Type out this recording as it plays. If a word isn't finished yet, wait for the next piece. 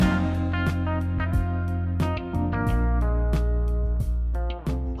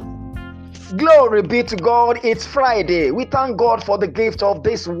Glory be to God, it's Friday. We thank God for the gift of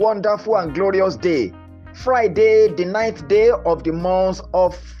this wonderful and glorious day. Friday, the 9th day of the month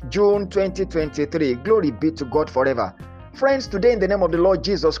of June 2023. Glory be to God forever. Friends, today in the name of the Lord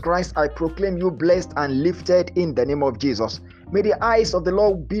Jesus Christ, I proclaim you blessed and lifted in the name of Jesus. May the eyes of the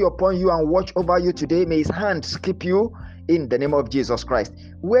Lord be upon you and watch over you today. May his hands keep you in the name of Jesus Christ.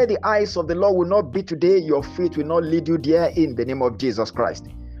 Where the eyes of the Lord will not be today, your feet will not lead you there in the name of Jesus Christ.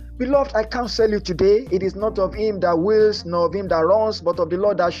 Beloved, I counsel you today, it is not of him that wills, nor of him that runs, but of the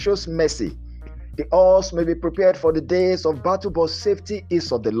Lord that shows mercy. The horse may be prepared for the days of battle, but safety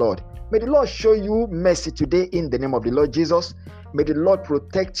is of the Lord. May the Lord show you mercy today in the name of the Lord Jesus. May the Lord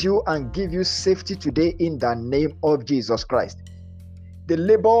protect you and give you safety today in the name of Jesus Christ. The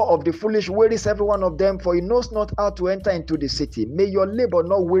labor of the foolish wearies every one of them, for he knows not how to enter into the city. May your labor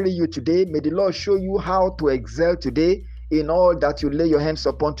not weary you today. May the Lord show you how to excel today in all that you lay your hands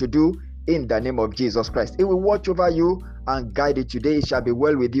upon to do in the name of Jesus Christ. He will watch over you and guide you today. It shall be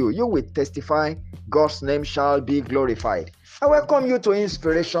well with you. You will testify. God's name shall be glorified. I welcome you to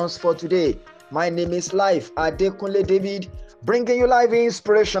Inspirations for today. My name is Life Adekunle David, bringing you live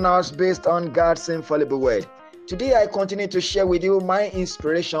inspirationals based on God's infallible word. Today I continue to share with you my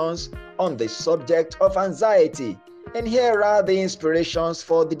inspirations on the subject of anxiety. And here are the inspirations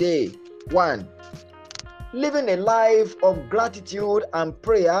for the day. 1. Living a life of gratitude and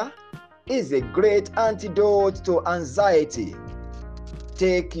prayer is a great antidote to anxiety.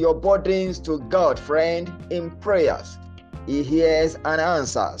 Take your burdens to God, friend, in prayers. He hears and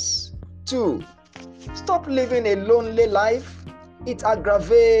answers. 2. Stop living a lonely life. It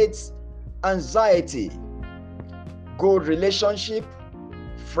aggravates anxiety. Good relationship,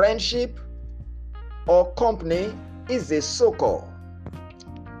 friendship, or company is a succor.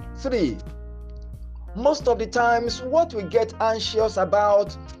 3. Most of the times, what we get anxious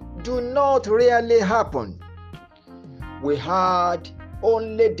about do not really happen. We had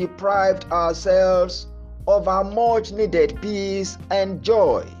only deprived ourselves of our much needed peace and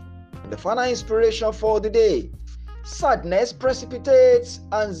joy. The final inspiration for the day: sadness precipitates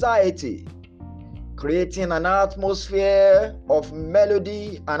anxiety. Creating an atmosphere of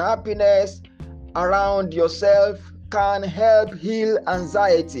melody and happiness around yourself can help heal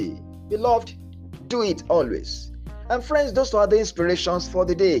anxiety. Beloved, do it always. And friends, those are the inspirations for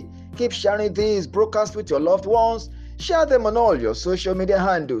the day. Keep sharing these broadcasts with your loved ones. Share them on all your social media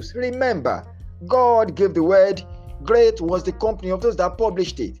handles. Remember, God gave the word. Great was the company of those that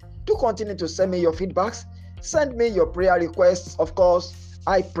published it. Do continue to send me your feedbacks. Send me your prayer requests. Of course,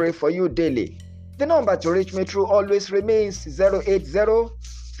 I pray for you daily. The number to reach me through always remains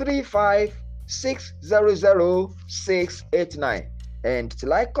 080-35-600-689. And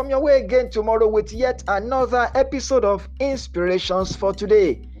till I come your way again tomorrow with yet another episode of Inspirations for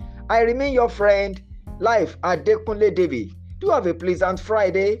Today, I remain your friend, Life Adekunle David. Do have a pleasant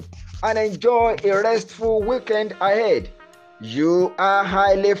Friday and enjoy a restful weekend ahead. You are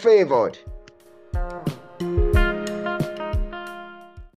highly favored.